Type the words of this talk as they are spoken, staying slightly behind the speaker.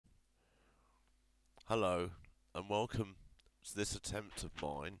Hello, and welcome to this attempt of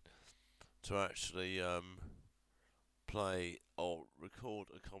mine to actually play or record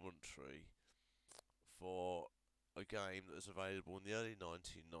a commentary for a game that was available in the early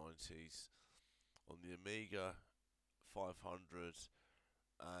 1990s on the Amiga 500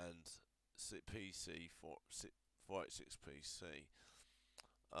 and PC 486 PC.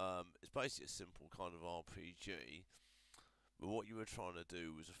 It's basically a simple kind of RPG, but what you were trying to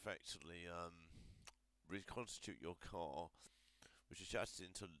do was effectively reconstitute your car, which is shattered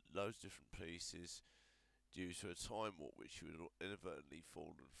into loads of different pieces due to a time warp which you had inadvertently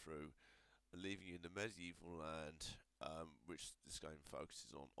fallen through, leaving you in the medieval land, which this game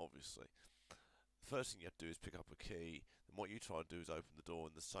focuses on, obviously. The first thing you have to do is pick up a key, and what you try and do is open the door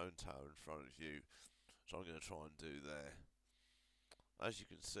in the stone tower in front of you, so I'm going to try and do there. As you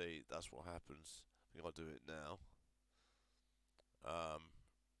can see, that's what happens. I think I'll do it now. Um,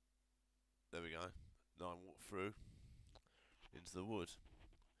 there we go. Now I walk through into the wood.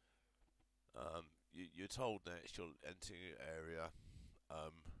 You're told next you're entering an area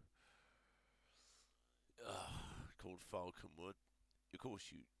called Falconwood. Of course,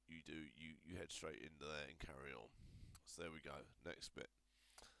 you head straight into there and carry on. So there we go. Next bit.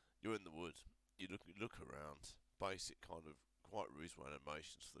 You're in the wood. You look around. Basic kind of quite reasonable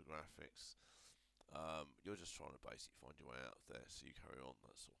animations for the graphics. You're just trying to basically find your way out of there. So you carry on.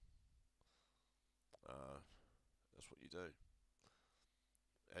 That's all. That's what you do.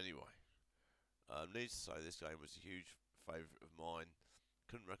 Anyway. Needless to say, this game was a huge favourite of mine.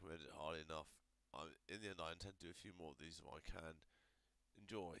 Couldn't recommend it highly enough. In the end, I intend to do a few more of these if I can.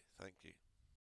 Enjoy. Thank you.